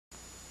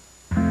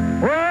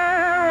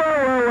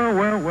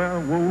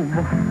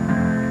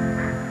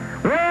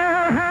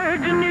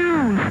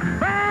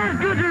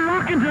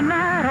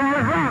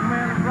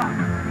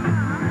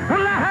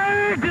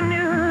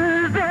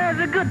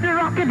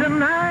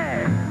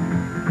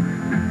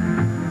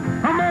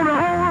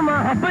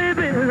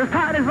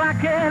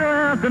rockin'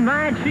 around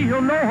tonight,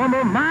 she'll know I'm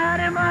a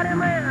mighty, mighty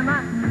man.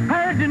 I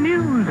heard the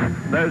news,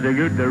 there's a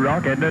good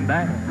rockin'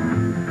 tonight.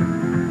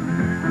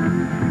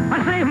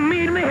 I say,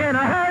 meet me in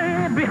a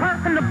hurry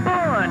behind the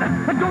barn.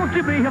 Don't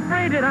you be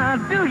afraid that I'll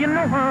do you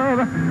no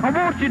harm. I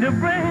want you to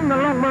bring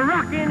along my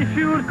rocking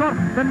shoes, 'cause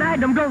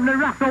tonight I'm gonna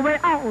rock away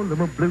all of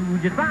my blues.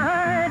 Yes, I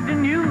heard the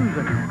news,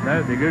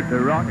 there's a good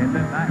rockin'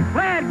 tonight.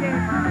 Play it again.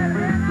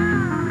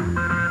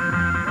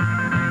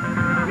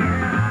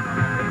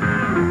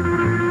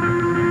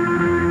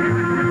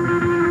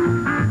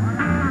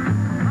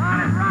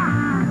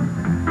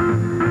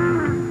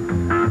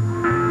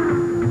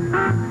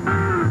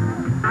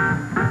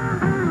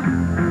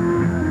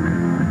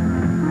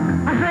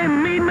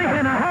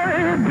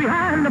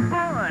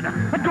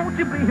 Don't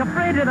you be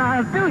afraid that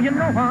I'll do you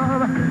no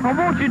harm. I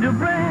want you to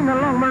bring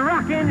along my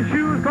rocking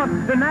shoes, 'cause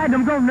tonight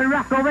I'm gonna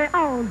rock away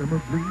all of my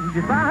blues.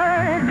 If I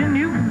heard the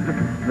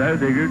news,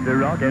 there's a good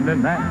rockin'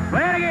 tonight.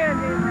 Play it again.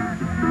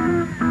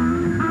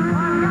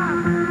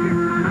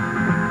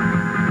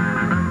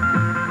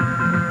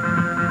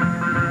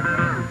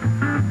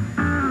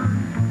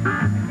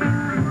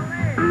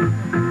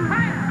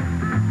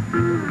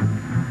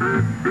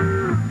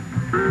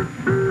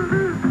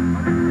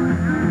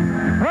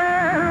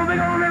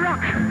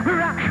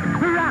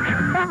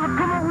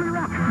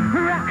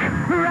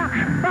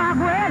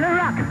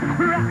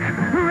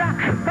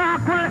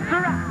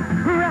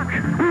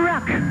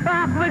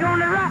 We're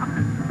gonna rock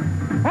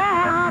all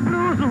our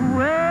blues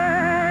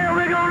away.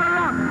 We're gonna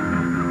rock.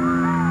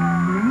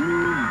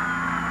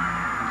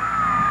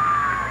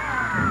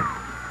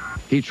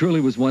 He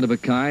truly was one of a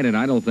kind, and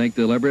I don't think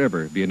there'll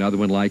ever be another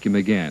one like him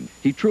again.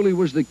 He truly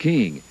was the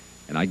king,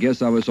 and I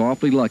guess I was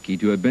awfully lucky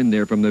to have been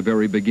there from the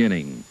very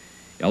beginning.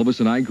 Elvis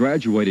and I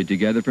graduated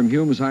together from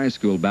Humes High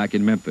School back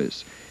in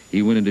Memphis.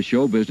 He went into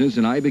show business,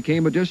 and I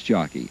became a disc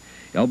jockey.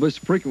 Elvis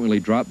frequently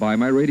dropped by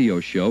my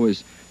radio show,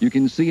 as you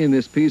can see in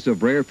this piece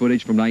of rare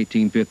footage from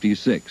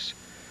 1956.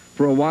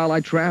 For a while, I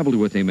traveled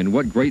with him, and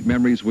what great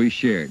memories we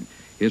shared.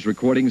 His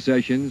recording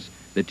sessions,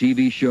 the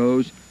TV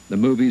shows, the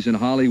movies in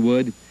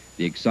Hollywood,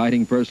 the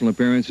exciting personal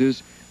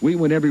appearances. We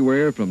went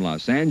everywhere from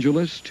Los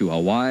Angeles to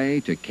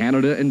Hawaii to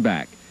Canada and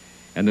back.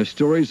 And the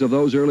stories of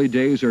those early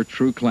days are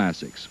true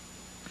classics.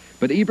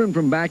 But even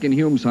from back in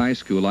Humes High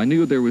School, I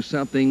knew there was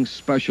something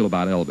special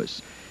about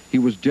Elvis. He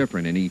was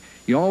different, and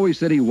he always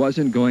said he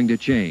wasn't going to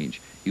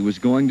change. He was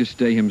going to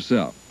stay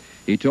himself.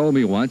 He told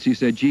me once, he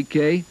said,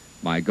 "GK,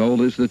 my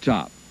goal is the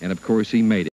top." And of course he made it.